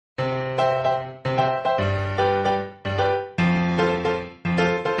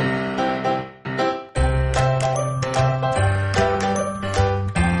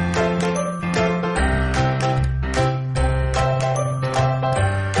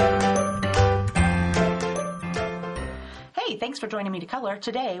Thanks for joining me to color.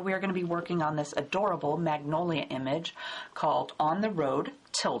 Today we are going to be working on this adorable Magnolia image called On the Road,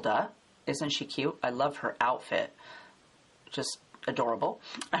 Tilda. Isn't she cute? I love her outfit. Just adorable.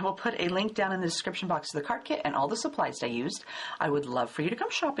 I will put a link down in the description box to the card kit and all the supplies I used. I would love for you to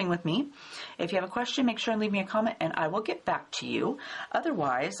come shopping with me. If you have a question, make sure and leave me a comment and I will get back to you.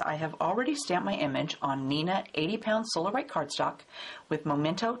 Otherwise, I have already stamped my image on Neenah 80-pound Solar White cardstock with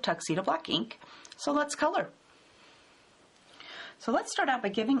Memento Tuxedo Black ink. So let's color. So let's start out by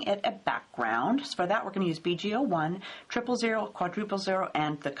giving it a background. So for that, we're going to use BG01, 000, 000,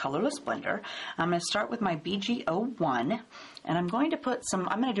 and the colorless blender. I'm going to start with my BG01, and I'm going to put some,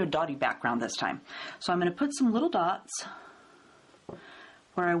 I'm going to do a dotty background this time. So I'm going to put some little dots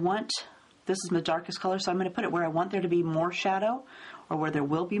where I want, this is the darkest color, so I'm going to put it where I want there to be more shadow, or where there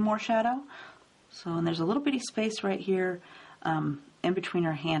will be more shadow. So, and there's a little bitty space right here in between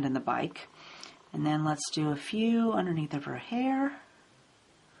her hand and the bike. And then let's do a few underneath of her hair.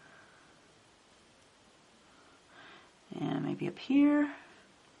 And maybe up here.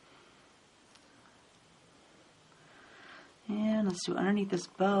 And let's do underneath this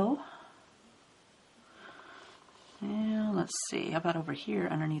bow. And let's see, how about over here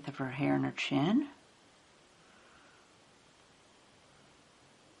underneath of her hair and her chin.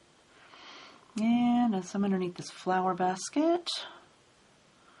 And some underneath this flower basket.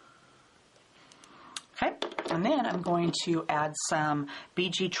 Okay, and then I'm going to add some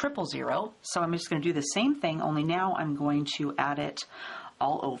BG 000. So I'm just going to do the same thing, only now I'm going to add it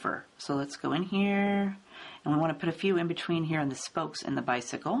all over. So let's go in here, and we want to put a few in between here in the spokes in the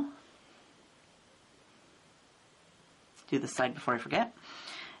bicycle. Let's do this side before I forget.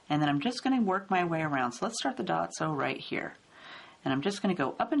 And then I'm just going to work my way around. So let's start the dot, so right here. And I'm just going to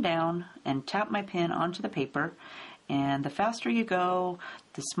go up and down and tap my pen onto the paper. And the faster you go,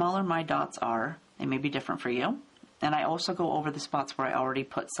 the smaller my dots are. They may be different for you. And I also go over the spots where I already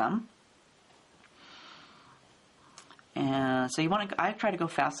put some. And so you want to, I try to go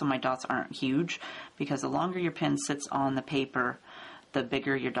fast so my dots aren't huge, because the longer your pen sits on the paper, the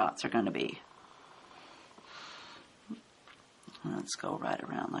bigger your dots are going to be. Let's go right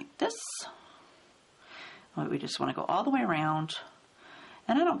around like this. We just want to go all the way around.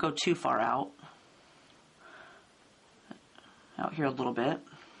 And I don't go too far out here a little bit.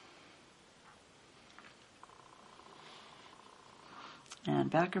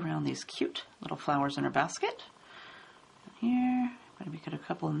 And back around these cute little flowers in her basket. Here, maybe put a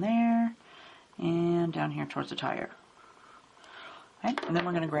couple in there, and down here towards the tire. Okay. And then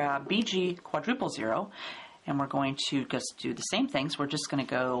we're going to grab BG 000, and we're going to just do the same things. We're just going to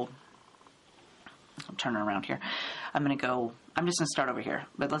go, I'm turning around here. I'm just going to start over here,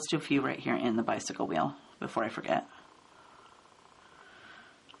 but let's do a few right here in the bicycle wheel before I forget.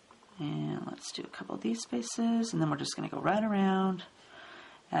 And let's do a couple of these spaces, and then we're just going to go right around,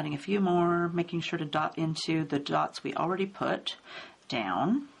 adding a few more, making sure to dot into the dots we already put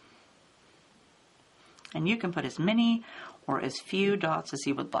down. And you can put as many or as few dots as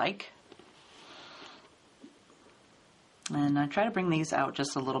you would like. And I try to bring these out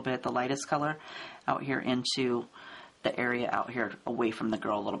just a little bit, the lightest color, out here into the area out here away from the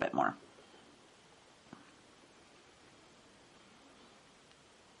girl a little bit more.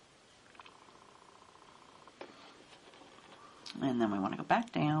 And then we want to go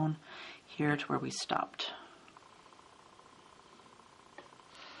back down here to where we stopped.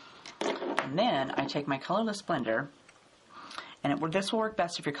 And then I take my colorless blender, and this will work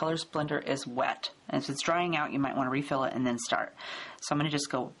best if your colorless blender is wet. And if it's drying out, you might want to refill it and then start. So I'm going to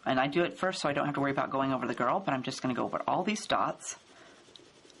just go, and I do it first so I don't have to worry about going over the girl, but I'm just going to go over all these dots.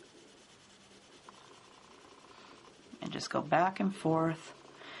 And just go back and forth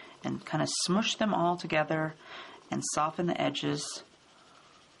and kind of smush them all together and soften the edges.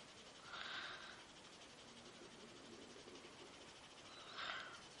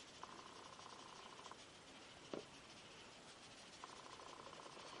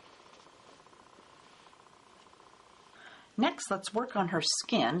 Next, let's work on her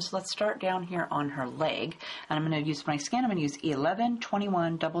skin. So let's start down here on her leg. And I'm going to use my skin, I'm going to use E11,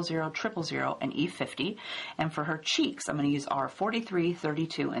 21, 00, 000, and E50. And for her cheeks, I'm going to use R43,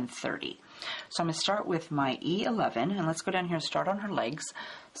 32, and 30. So I'm going to start with my E11, and let's go down here and start on her legs.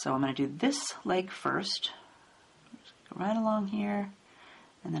 So I'm going to do this leg first. Go right along here,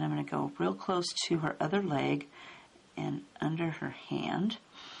 and then I'm going to go real close to her other leg and under her hand.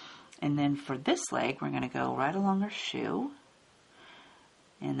 And then for this leg, we're going to go right along her shoe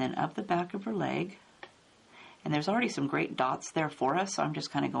and then up the back of her leg. And there's already some great dots there for us, so I'm just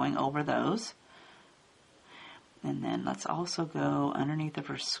kind of going over those. And then let's also go underneath of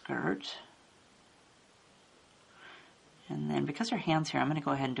her skirt And then because her hand's here, I'm going to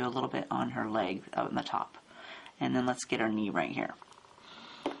go ahead and do a little bit on her leg out in the top. And then let's get her knee right here.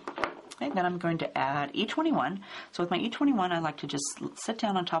 Okay, then I'm going to add E21. So with my E21, I like to just sit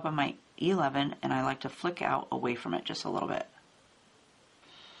down on top of my E11 and I like to flick out away from it just a little bit.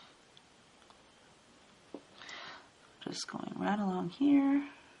 Just going right along here.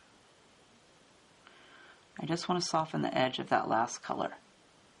 I just want to soften the edge of that last color.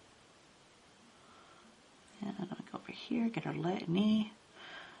 And I'm going to go over here, get her knee.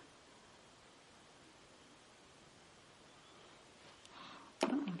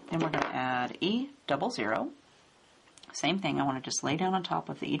 Then we're going to add E00. Same thing, I want to just lay down on top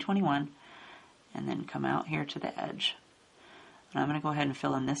of the E21 and then come out here to the edge. And I'm going to go ahead and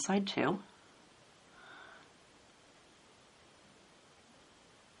fill in this side too.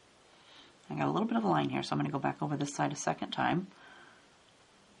 I got a little bit of a line here, so I'm going to go back over this side a second time.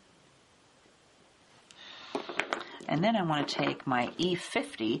 And then I want to take my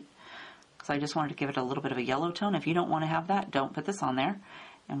E50, because I just wanted to give it a little bit of a yellow tone. If you don't want to have that, don't put this on there.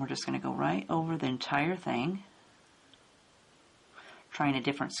 And we're just going to go right over the entire thing. Trying a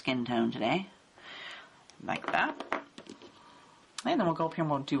different skin tone today. Like that. And then we'll go up here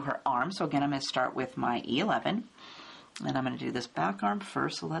and we'll do her arm. So again, I'm going to start with my E11. And I'm going to do this back arm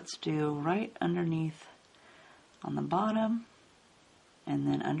first. So let's do right underneath on the bottom. And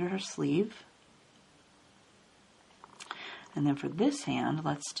then under her sleeve. And then for this hand,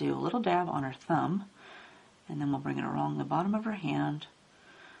 let's do a little dab on her thumb. And then we'll bring it along the bottom of her hand.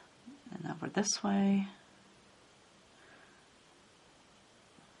 And over this way.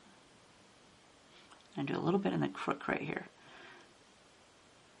 And do a little bit in the crook right here.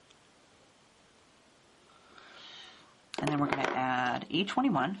 And then we're going to add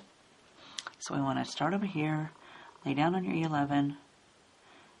E21. So we want to start over here, lay down on your E11, and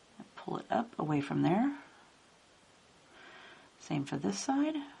pull it up away from there. Same for this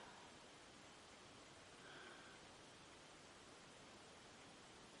side.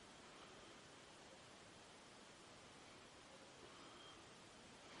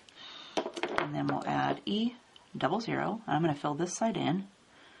 And then we'll add E00. I'm going to fill this side in.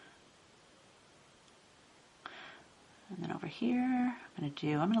 And then over here, I'm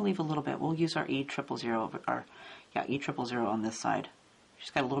going to leave a little bit. We'll use our E000 on this side. She's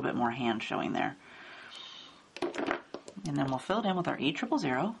got a little bit more hand showing there. And then we'll fill it in with our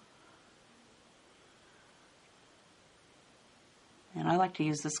E000. And I like to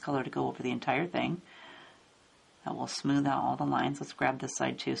use this color to go over the entire thing. That will smooth out all the lines. Let's grab this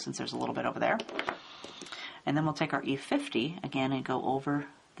side too, since there's a little bit over there. And then we'll take our E50 again and go over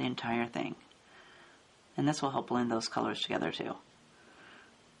the entire thing. And this will help blend those colors together too.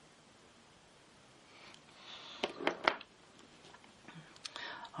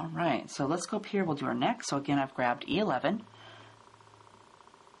 Alright, so let's go up here. We'll do our neck. So again, I've grabbed E11.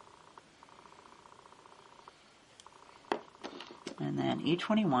 And then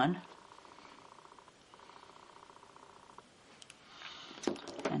E21.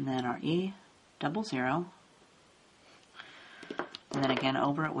 And then our E00. And then again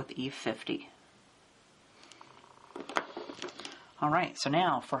over it with E50. Alright, so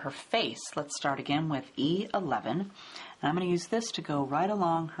now for her face, let's start again with E11. And I'm going to use this to go right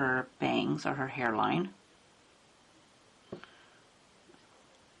along her bangs or her hairline.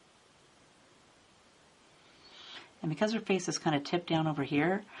 And because her face is kind of tipped down over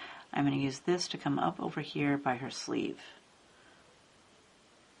here, I'm going to use this to come up over here by her sleeve.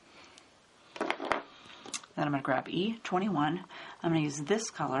 Then I'm going to grab E21. I'm going to use this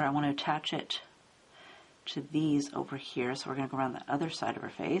color. I want to attach it to these over here. So we're going to go around the other side of her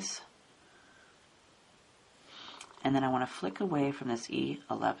face. And then I want to flick away from this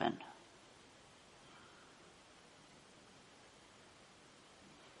E11.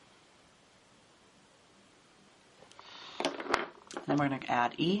 Then we're going to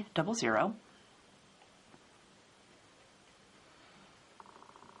add E00.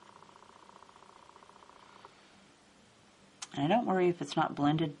 And don't worry if it's not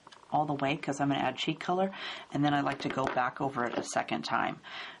blended all the way, because I'm going to add cheek color, and then I like to go back over it a second time.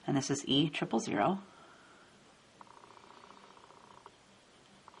 And this is E00.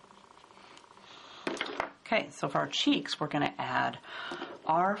 Okay, so for our cheeks, we're going to add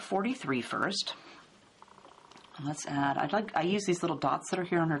R43 first. And let's add, I use these little dots that are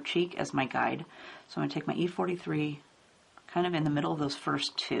here on her cheek as my guide. So I'm going to take my E43 kind of in the middle of those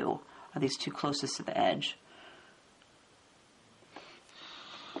first two, or these two closest to the edge.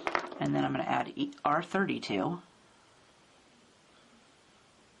 And then I'm going to add R32.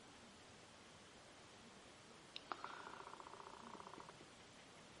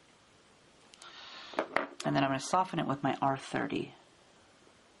 And And then I'm going to soften it with my R30.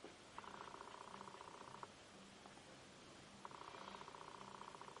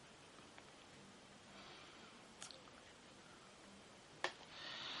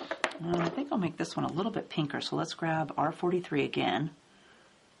 I think I'll make this one a little bit pinker, so let's grab R43 again.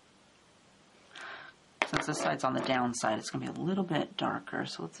 Since this side's on the down side, it's going to be a little bit darker,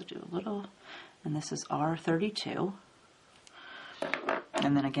 so let's do a little, and this is R32.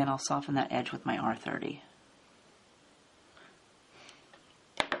 And then again, I'll soften that edge with my R30.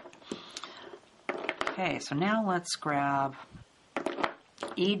 Okay, so now let's grab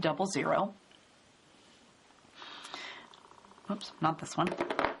E00. Oops, not this one.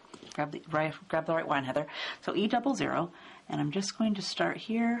 Grab the right one, Heather. So E00, and I'm just going to start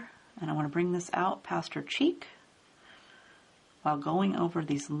here, and I want to bring this out past her cheek while going over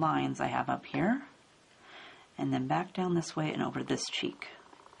these lines I have up here, and then back down this way and over this cheek.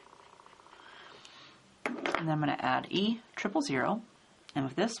 And then I'm going to add E000, and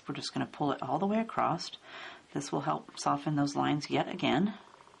with this, we're just going to pull it all the way across. This will help soften those lines yet again.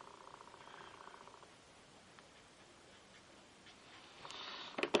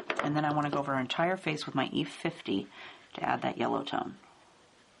 And then I want to go over her entire face with my E50 to add that yellow tone.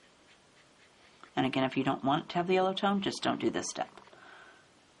 And again, if you don't want to have the yellow tone, just don't do this step.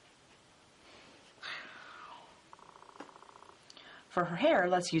 For her hair,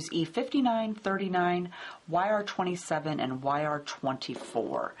 let's use E59, 39, YR27, and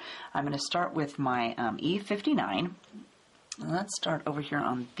YR24. I'm going to start with my E59. Let's start over here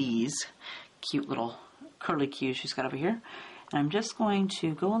on these cute little curly cues she's got over here. And I'm just going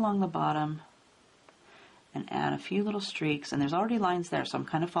to go along the bottom and add a few little streaks. And there's already lines there, so I'm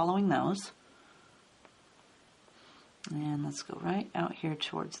kind of following those. And let's go right out here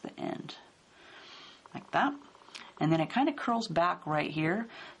towards the end, like that. And then it kind of curls back right here.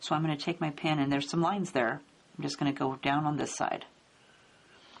 So I'm going to take my pen, and there's some lines there. I'm just going to go down on this side.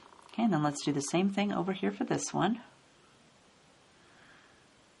 Okay, and then let's do the same thing over here for this one.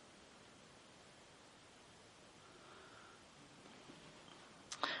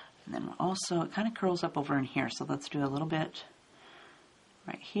 And then also, it kind of curls up over in here, so let's do a little bit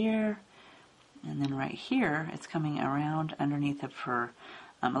right here, and then right here, it's coming around underneath of her,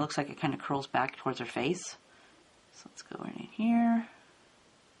 it looks like it kind of curls back towards her face. So let's go right in here.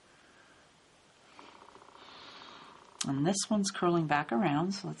 And this one's curling back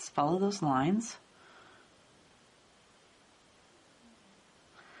around, so let's follow those lines.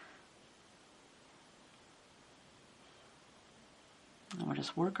 And we'll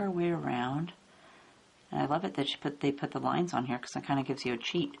just work our way around. And I love it that they put the lines on here, because it kind of gives you a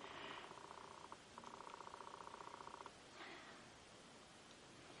cheat.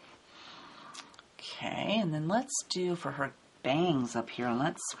 Okay, and then let's do for her bangs up here.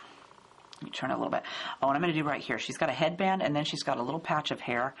 Let me turn it a little bit. Oh, what I'm going to do right here, she's got a headband, and then she's got a little patch of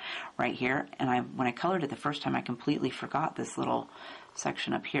hair right here. And when I colored it the first time, I completely forgot this little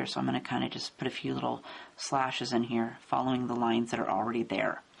section up here. So I'm going to kind of just put a few little slashes in here, following the lines that are already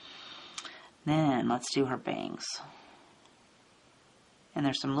there. Then let's do her bangs. And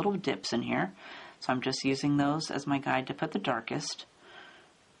there's some little dips in here. So I'm just using those as my guide to put the darkest.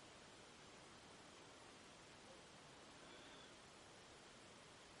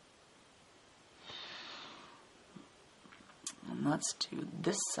 Let's do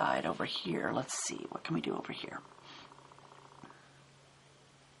this side over here. Let's see, what can we do over here?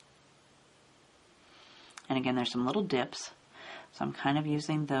 And again, there's some little dips. So I'm kind of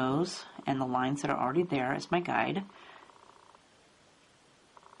using those and the lines that are already there as my guide.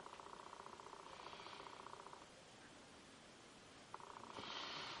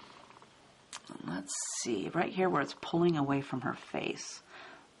 And let's see, right here where it's pulling away from her face.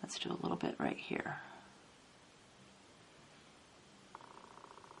 Let's do a little bit right here.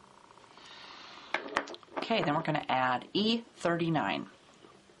 Okay, then we're going to add E39.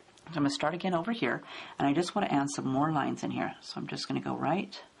 So I'm going to start again over here, and I just want to add some more lines in here. So I'm just going to go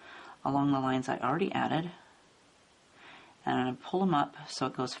right along the lines I already added, and I'm going to pull them up so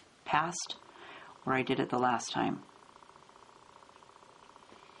it goes past where I did it the last time.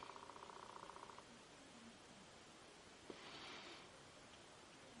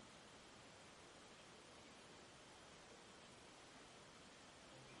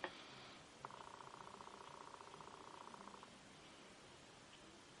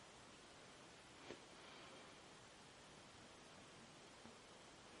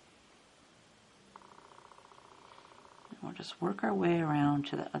 We'll just work our way around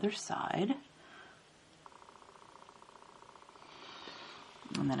to the other side.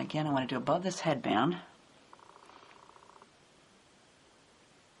 And then again, I want to do above this headband.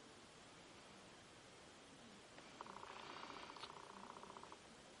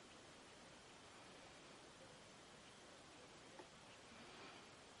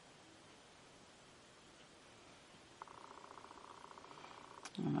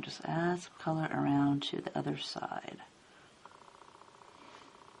 And we'll just add some color around to the other side.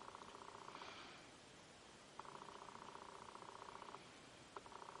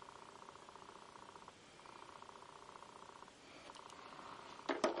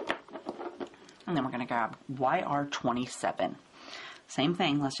 And then we're going to grab YR27. Same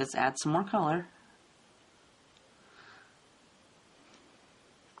thing, let's just add some more color.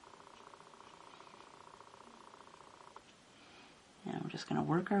 And we're just going to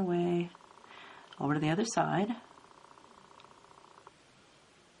work our way over to the other side.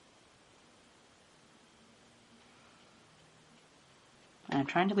 And I'm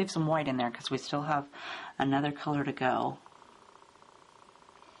trying to leave some white in there because we still have another color to go.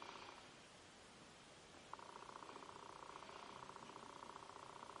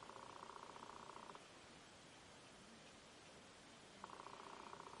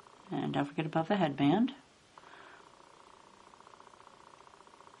 And don't forget above the headband.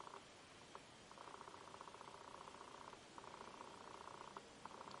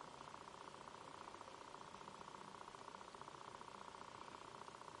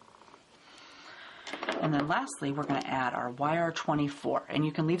 And then lastly, we're going to add our YR24. And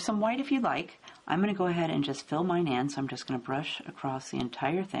you can leave some white if you like. I'm going to go ahead and just fill mine in. So I'm just going to brush across the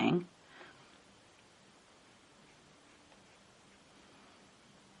entire thing.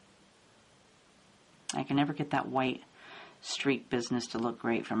 I can never get that white streak business to look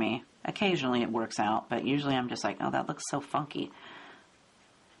great for me. Occasionally it works out, but usually I'm just like, oh, that looks so funky.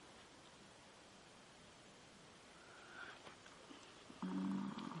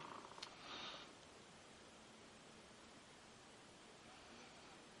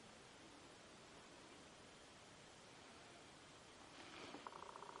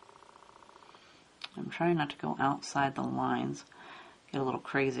 I'm trying not to go outside the lines, get a little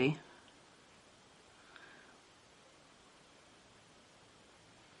crazy.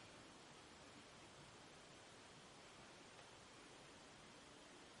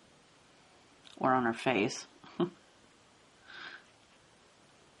 Or on her face.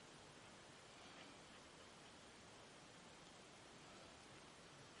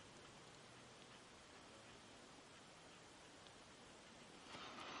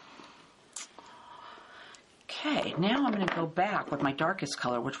 Okay, now I'm going to go back with my darkest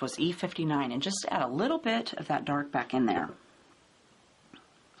color, which was E59, and just add a little bit of that dark back in there.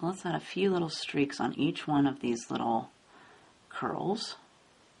 Let's add a few little streaks on each one of these little curls.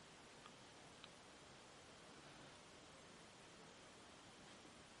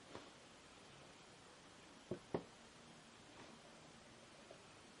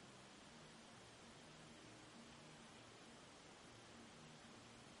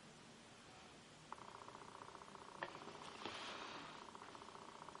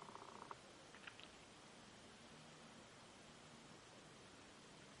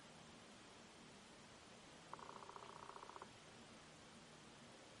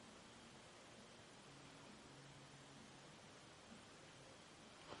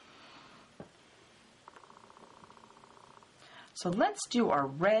 So let's do our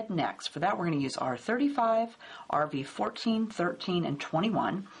red next. For that, we're going to use R35, RV14, 13, and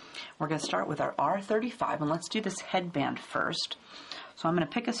 21. We're going to start with our R35, and let's do this headband first. So I'm going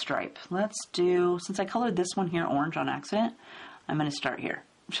to pick a stripe. Let's do, since I colored this one here orange on accident, I'm going to start here.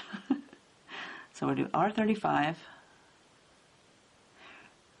 So we'll do R35.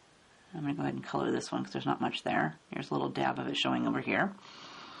 I'm going to go ahead and color this one because there's not much there. Here's a little dab of it showing over here.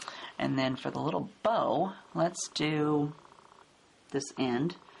 And then for the little bow, let's do this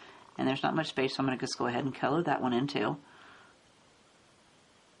end, and there's not much space, so I'm going to just go ahead and color that one in too.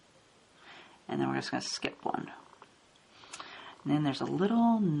 And then we're just going to skip one. And then there's a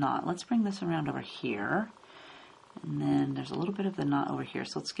little knot. Let's bring this around over here. And then there's a little bit of the knot over here,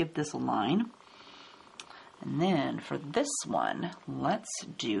 so let's give this a line. And then for this one, let's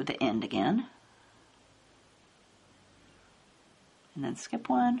do the end again. And then skip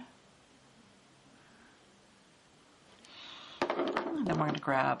one. Then we're going to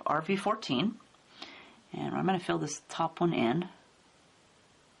grab RV14, and I'm going to fill this top one in.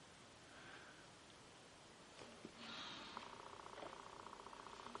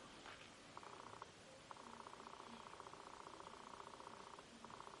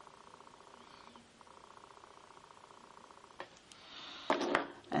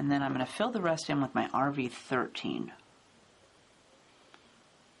 And then I'm going to fill the rest in with my RV13.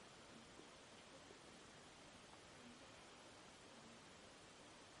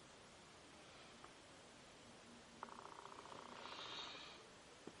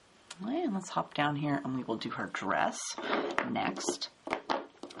 And let's hop down here and we will do her dress next.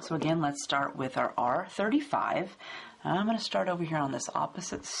 So again, let's start with our R35. I'm going to start over here on this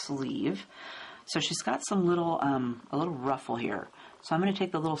opposite sleeve. So she's got some little, a little ruffle here. So I'm going to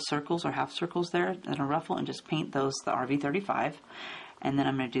take the little circles or half circles there that are ruffle and just paint those the RV35. And then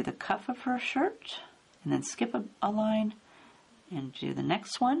I'm going to do the cuff of her shirt and then skip a line and do the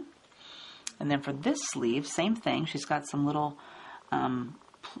next one. And then for this sleeve, same thing. She's got some little, well,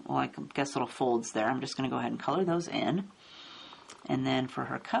 I guess little folds there. I'm just going to go ahead and color those in. And then for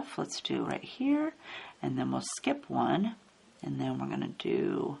her cuff, let's do right here. And then we'll skip one. And then we're going to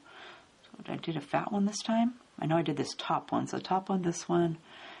do, so I did a fat one this time. I know I did this top one. So top one, this one.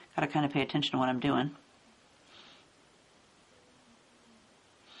 Got to kind of pay attention to what I'm doing.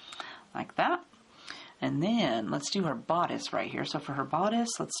 Like that. And then let's do her bodice right here. So for her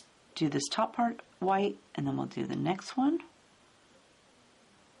bodice, let's do this top part white. And then we'll do the next one.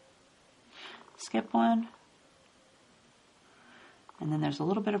 Skip one. And then there's a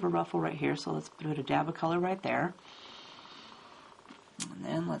little bit of a ruffle right here, so let's put a dab of color right there. And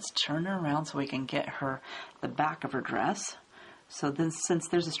then let's turn her around so we can get her the back of her dress. So then since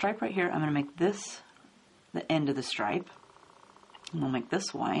there's a stripe right here, I'm going to make this the end of the stripe. And we'll make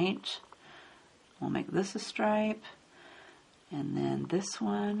this white. We'll make this a stripe. And then this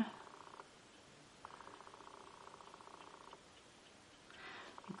one.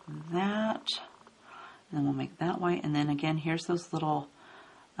 Like that. And then we'll make that white. And then again, here's those little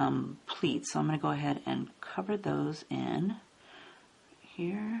pleats. So I'm going to go ahead and cover those in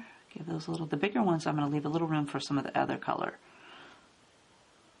here. Give those a little, the bigger ones, I'm going to leave a little room for some of the other color.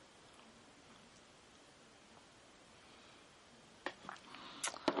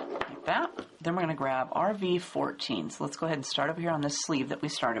 Like that. Then we're going to grab RV14. So let's go ahead and start over here on this sleeve that we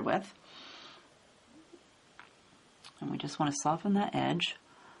started with. And we just want to soften that edge.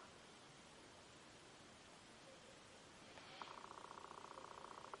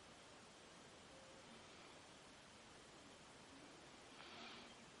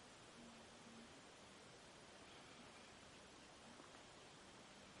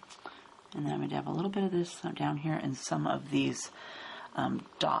 And then I'm going to have a little bit of this down here and some of these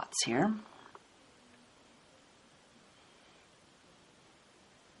dots here.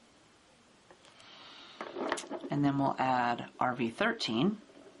 And then we'll add RV13.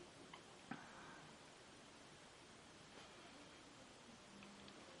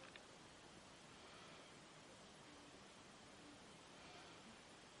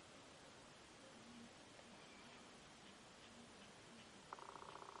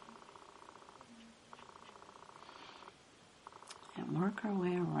 And work our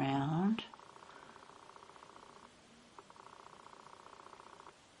way around.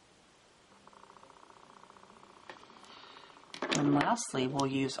 And lastly, we'll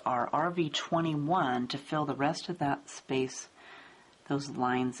use our RV21 to fill the rest of that space, those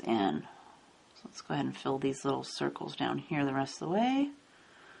lines in. So let's go ahead and fill these little circles down here the rest of the way.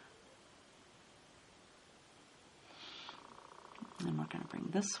 And we're going to bring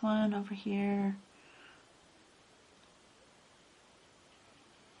this one over here.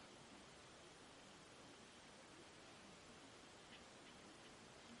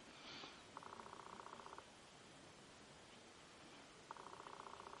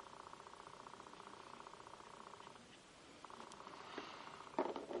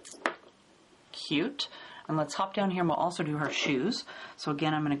 Cute. And let's hop down here and we'll also do her shoes. So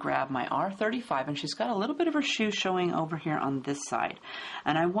again, I'm going to grab my R35 and she's got a little bit of her shoe showing over here on this side.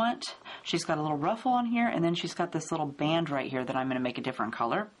 And she's got a little ruffle on here and then she's got this little band right here that I'm going to make a different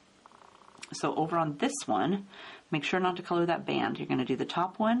color. So over on this one, make sure not to color that band. You're going to do the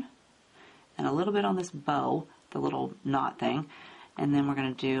top one and a little bit on this bow, the little knot thing. And then we're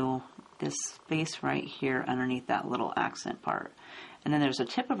going to do this space right here underneath that little accent part. And then there's a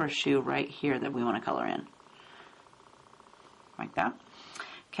tip of her shoe right here that we want to color in. Like that.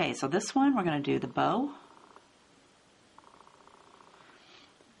 Okay, so this one we're going to do the bow.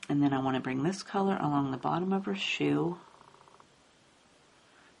 And then I want to bring this color along the bottom of her shoe.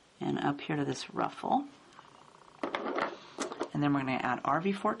 And up here to this ruffle. And then we're going to add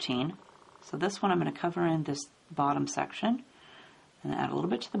RV14. So this one I'm going to cover in this bottom section. And add a little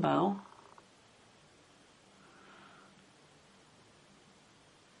bit to the bow.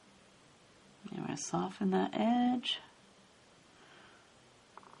 I'm going to soften that edge.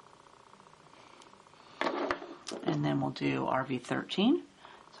 And then we'll do RV13.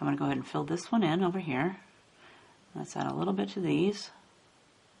 So I'm going to go ahead and fill this one in over here. Let's add a little bit to these.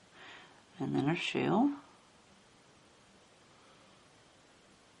 And then our shoe.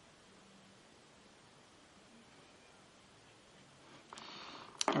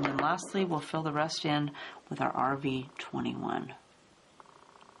 And then lastly, we'll fill the rest in with our RV21.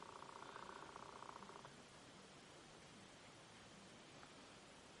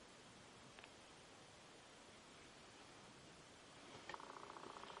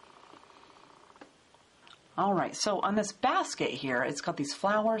 All right, so on this basket here, it's got these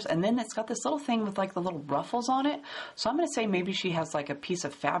flowers, and then it's got this little thing with like the little ruffles on it. So I'm going to say maybe she has like a piece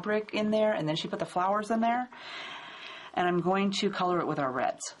of fabric in there, and then she put the flowers in there. And I'm going to color it with our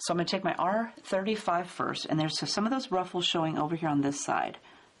reds. So I'm going to take my R35 first, and there's some of those ruffles showing over here on this side.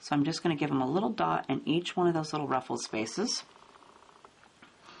 So I'm just going to give them a little dot in each one of those little ruffle spaces.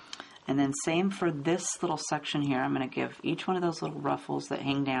 And then same for this little section here. I'm going to give each one of those little ruffles that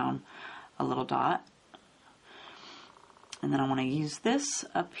hang down a little dot. And then I want to use this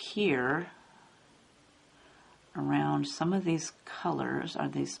up here around some of these colors, or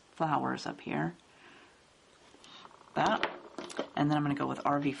these flowers up here. That. And then I'm going to go with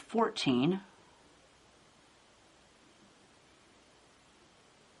RV14.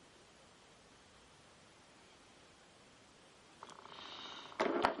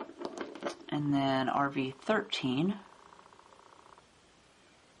 And then RV13.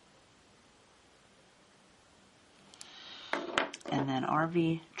 And then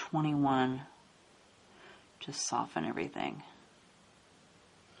RV21, just soften everything.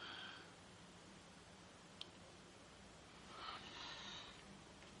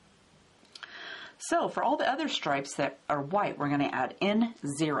 So for all the other stripes that are white, we're going to add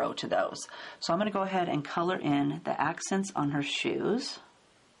N0 to those. So I'm going to go ahead and color in the accents on her shoes.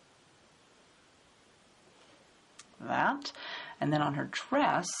 That. And then on her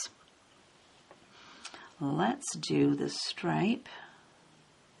dress, let's do the stripe.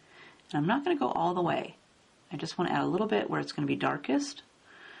 And I'm not going to go all the way. I just want to add a little bit where it's going to be darkest.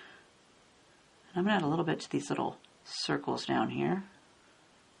 And I'm going to add a little bit to these little circles down here.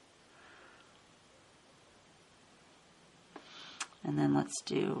 And then let's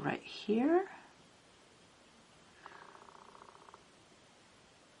do right here.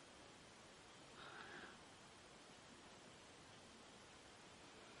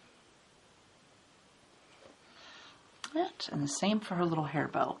 And the same for her little hair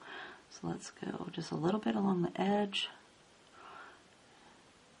bow. So let's go just a little bit along the edge.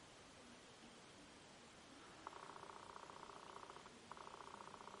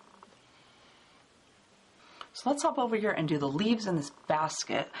 So let's hop over here and do the leaves in this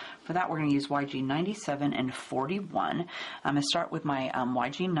basket. For that, we're going to use YG 97 and 41. I'm going to start with my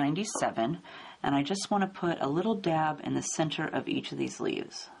YG 97, and I just want to put a little dab in the center of each of these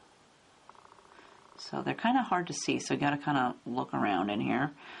leaves. So they're kind of hard to see, so you got to kind of look around in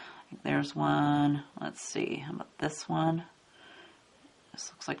here. There's one. Let's see. How about this one?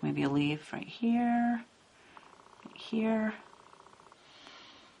 This looks like maybe a leaf right here. Right here.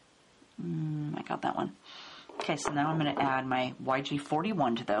 I got that one. Okay, so now I'm going to add my YG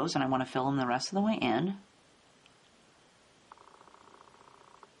 41 to those, and I want to fill them the rest of the way in.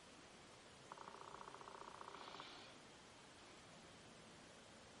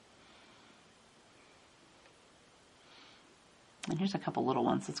 And here's a couple little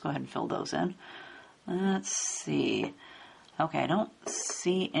ones. Let's go ahead and fill those in. Let's see. Okay, I don't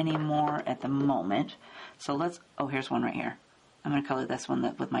see any more at the moment. So let's, oh, here's one right here. I'm going to color this one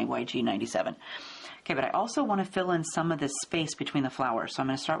with my YG 97. Okay, but I also want to fill in some of this space between the flowers. So I'm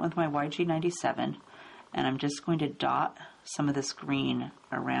going to start with my YG 97, and I'm just going to dot some of this green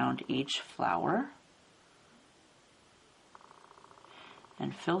around each flower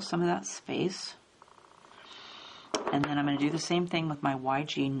and fill some of that space. And then I'm going to do the same thing with my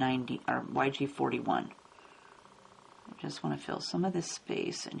YG 90 or YG 41. I just want to fill some of this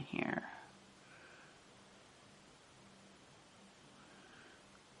space in here.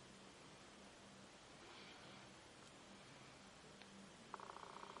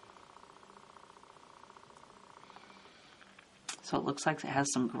 So it looks like it has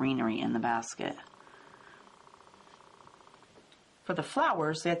some greenery in the basket. For the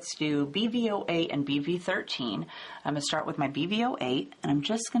flowers, let's do BV08 and BV13. I'm going to start with my BV08, and I'm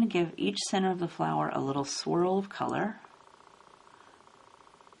just going to give each center of the flower a little swirl of color.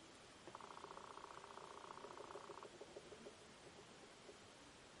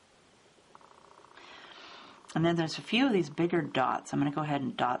 And then there's a few of these bigger dots. I'm going to go ahead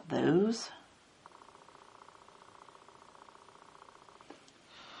and dot those.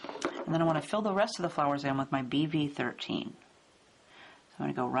 And then I want to fill the rest of the flowers in with my BV13. I'm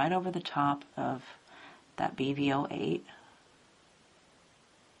going to go right over the top of that BV08.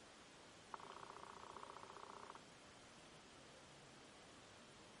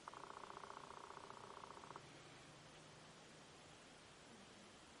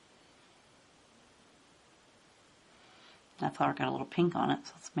 That flower got a little pink on it,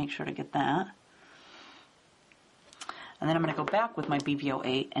 so let's make sure to get that. And then I'm going to go back with my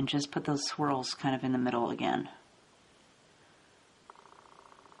BV08 and just put those swirls kind of in the middle again.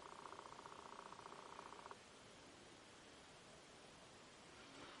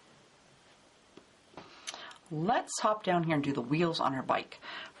 let's hop down here and do the wheels on her bike.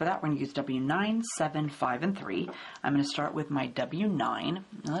 For that, we're going to use W9, 7, 5, and 3. I'm going to start with my W9.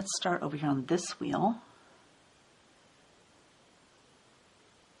 Now let's start over here on this wheel.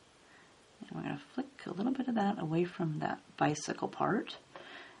 And we're going to flick a little bit of that away from that bicycle part.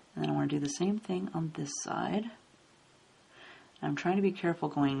 And then I want to do the same thing on this side. I'm trying to be careful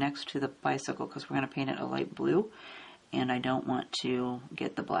going next to the bicycle because we're going to paint it a light blue, and I don't want to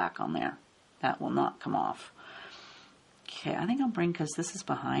get the black on there. That will not come off. Okay, I think I'll bring, because this is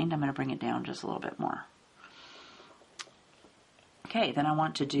behind, I'm going to bring it down just a little bit more. Okay, then I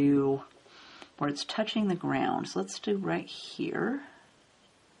want to do where it's touching the ground. So let's do right here.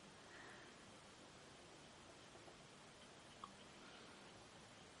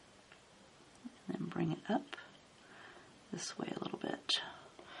 And then bring it up this way a little bit.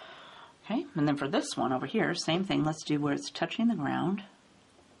 Okay, and then for this one over here, same thing. Let's do where it's touching the ground.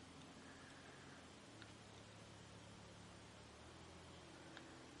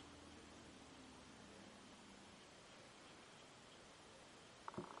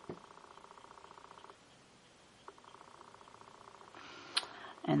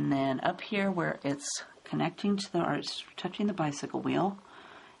 And then up here where it's connecting to the, or it's touching the bicycle wheel,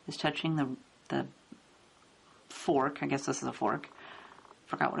 is touching the fork. I guess this is a fork.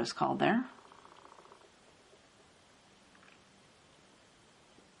 Forgot what it's called there.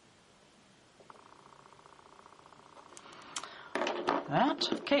 That.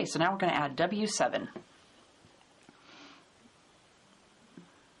 Okay, so now we're going to add W7. I'm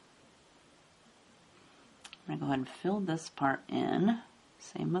going to go ahead and fill this part in.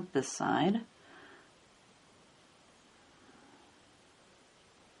 Same with this side.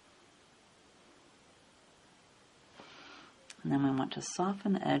 And then we want to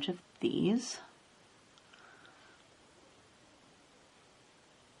soften the edge of these.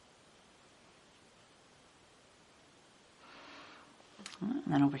 And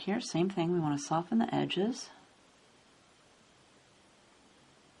then over here, same thing, we want to soften the edges.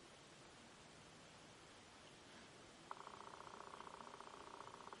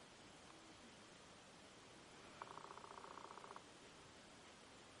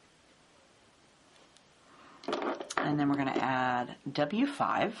 And then we're going to add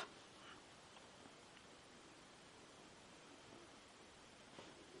W5.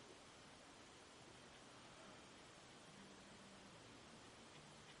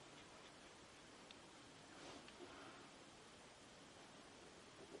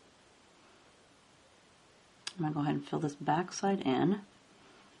 I'm going to go ahead and fill this back side in.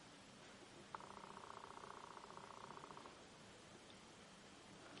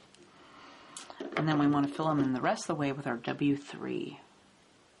 And then we want to fill them in the rest of the way with our W3.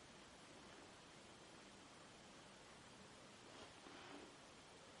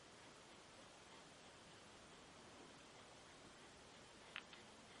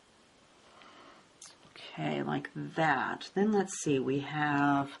 Okay, like that. Then let's see, we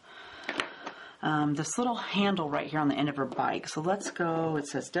have this little handle right here on the end of her bike. So let's go, it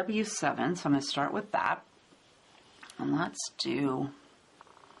says W7, so I'm going to start with that. And let's do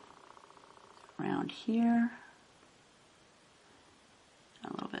around here,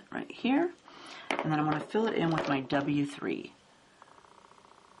 a little bit right here, and then I'm going to fill it in with my W3.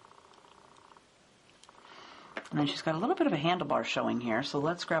 And then she's got a little bit of a handlebar showing here, so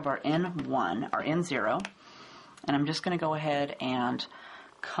let's grab our N1, our N0, and I'm just going to go ahead and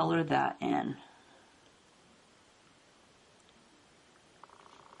color that in.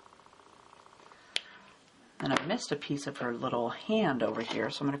 And I missed a piece of her little hand over here,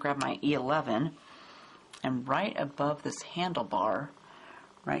 so I'm going to grab my E11, and right above this handlebar,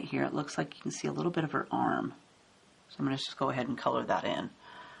 right here, it looks like you can see a little bit of her arm. So I'm going to just go ahead and color that in.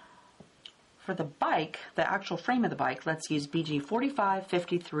 For the bike, the actual frame of the bike, let's use BG 45,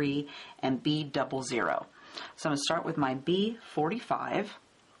 53, and B00. So I'm going to start with my B45.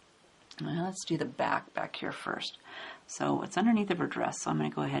 Now let's do the back here first. So it's underneath of her dress, so I'm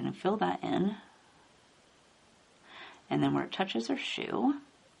going to go ahead and fill that in. And then where it touches her shoe,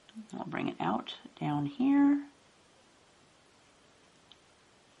 I'll bring it out down here.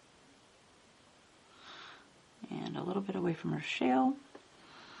 And a little bit away from her shoe.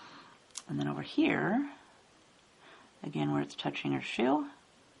 And then over here, again where it's touching her shoe.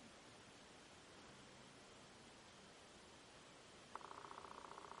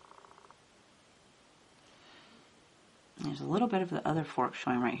 There's a little bit of the other fork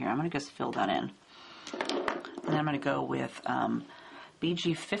showing right here. I'm going to just fill that in. And then I'm going to go with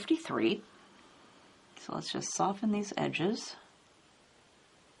BG 53. So let's just soften these edges.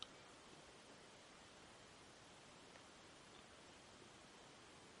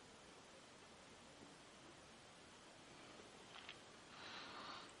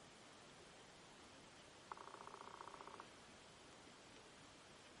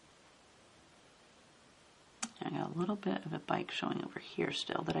 a little bit of a bike showing over here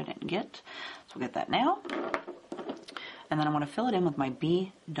still that I didn't get. So we'll get that now. And then I want to fill it in with my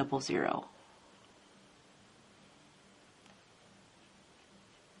B00.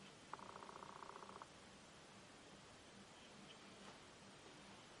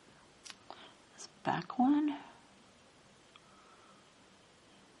 This back one.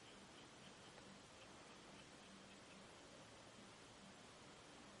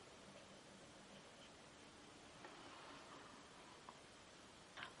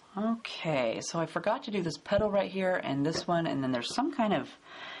 Okay, so I forgot to do this petal right here and this one, and then there's some kind of,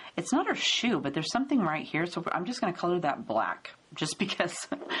 it's not her shoe, but there's something right here, so I'm just going to color that black, just because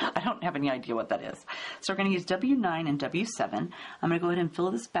I don't have any idea what that is. So we're going to use W9 and W7. I'm going to go ahead and fill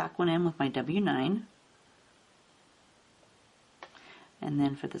this back one in with my W9. And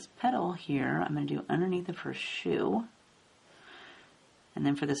then for this petal here, I'm going to do underneath of her shoe. And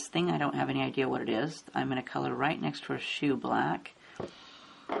then for this thing, I don't have any idea what it is. I'm going to color right next to her shoe black.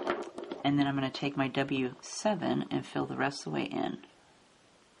 And then I'm going to take my W7 and fill the rest of the way in.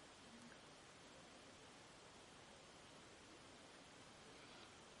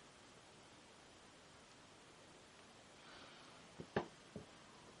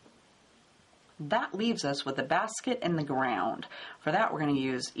 That leaves us with the basket and the ground. For that, we're going to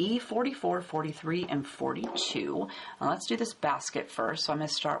use E44, 43, and 42. Now let's do this basket first. So I'm going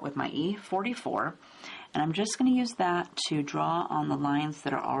to start with my E44. And I'm just going to use that to draw on the lines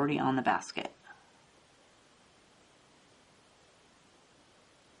that are already on the basket.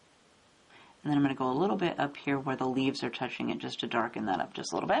 And then I'm going to go a little bit up here where the leaves are touching it just to darken that up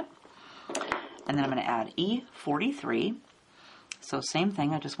just a little bit. And then I'm going to add E43. So same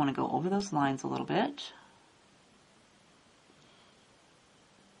thing, I just want to go over those lines a little bit.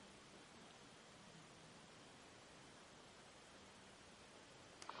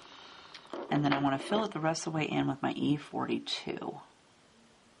 And then I want to fill it the rest of the way in with my E42.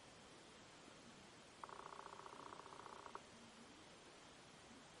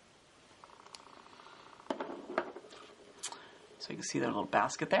 So you can see that little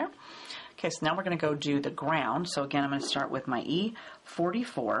basket there. Okay, so now we're going to go do the ground. So again, I'm going to start with my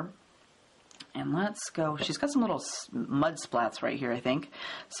E44. And let's go, she's got some little mud splats right here, I think.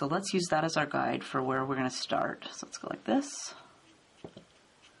 So let's use that as our guide for where we're going to start. So let's go like this.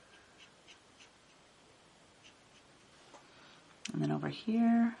 And then over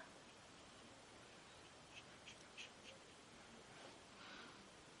here.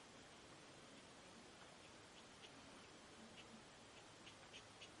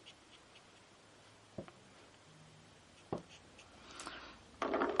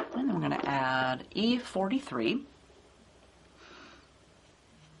 And then we're going to add E43.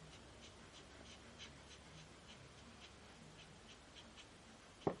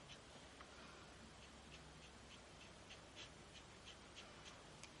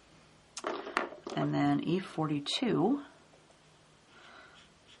 And then E42.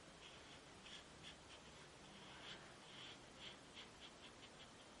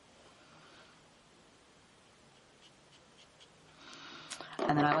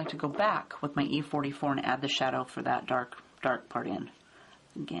 And then I like to go back with my E44 and add the shadow for that dark part in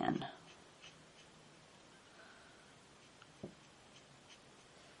again.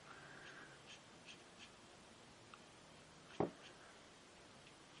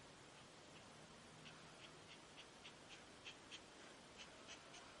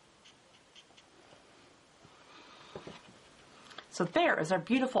 So there is our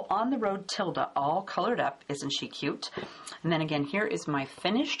beautiful on-the-road Tilda all colored up. Isn't she cute? And then again, here is my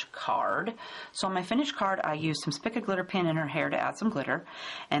finished card. So on my finished card, I used some Spica glitter pin in her hair to add some glitter.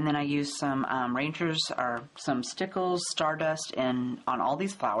 And then I used some Rangers, or some Stickles, Stardust, and on all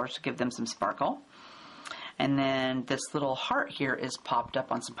these flowers to give them some sparkle. And then this little heart here is popped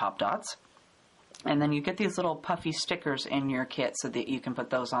up on some pop dots. And then you get these little puffy stickers in your kit so that you can put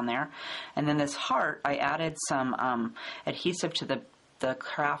those on there. And then this heart, I added some adhesive to the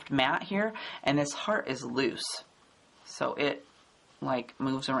craft mat here, and this heart is loose. So it like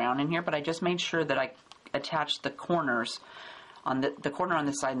moves around in here, but I just made sure that I attached the corners on the corner on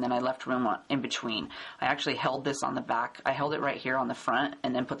this side, and then I left room in between. I actually held this on the back. I held it right here on the front,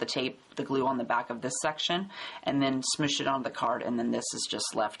 and then put the glue on the back of this section, and then smushed it onto the card, and then this is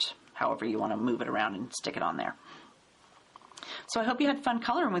just left however you want to move it around and stick it on there. So I hope you had fun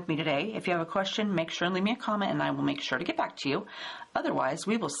coloring with me today. If you have a question, make sure and leave me a comment, and I will make sure to get back to you. Otherwise,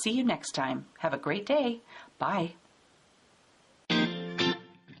 we will see you next time. Have a great day. Bye.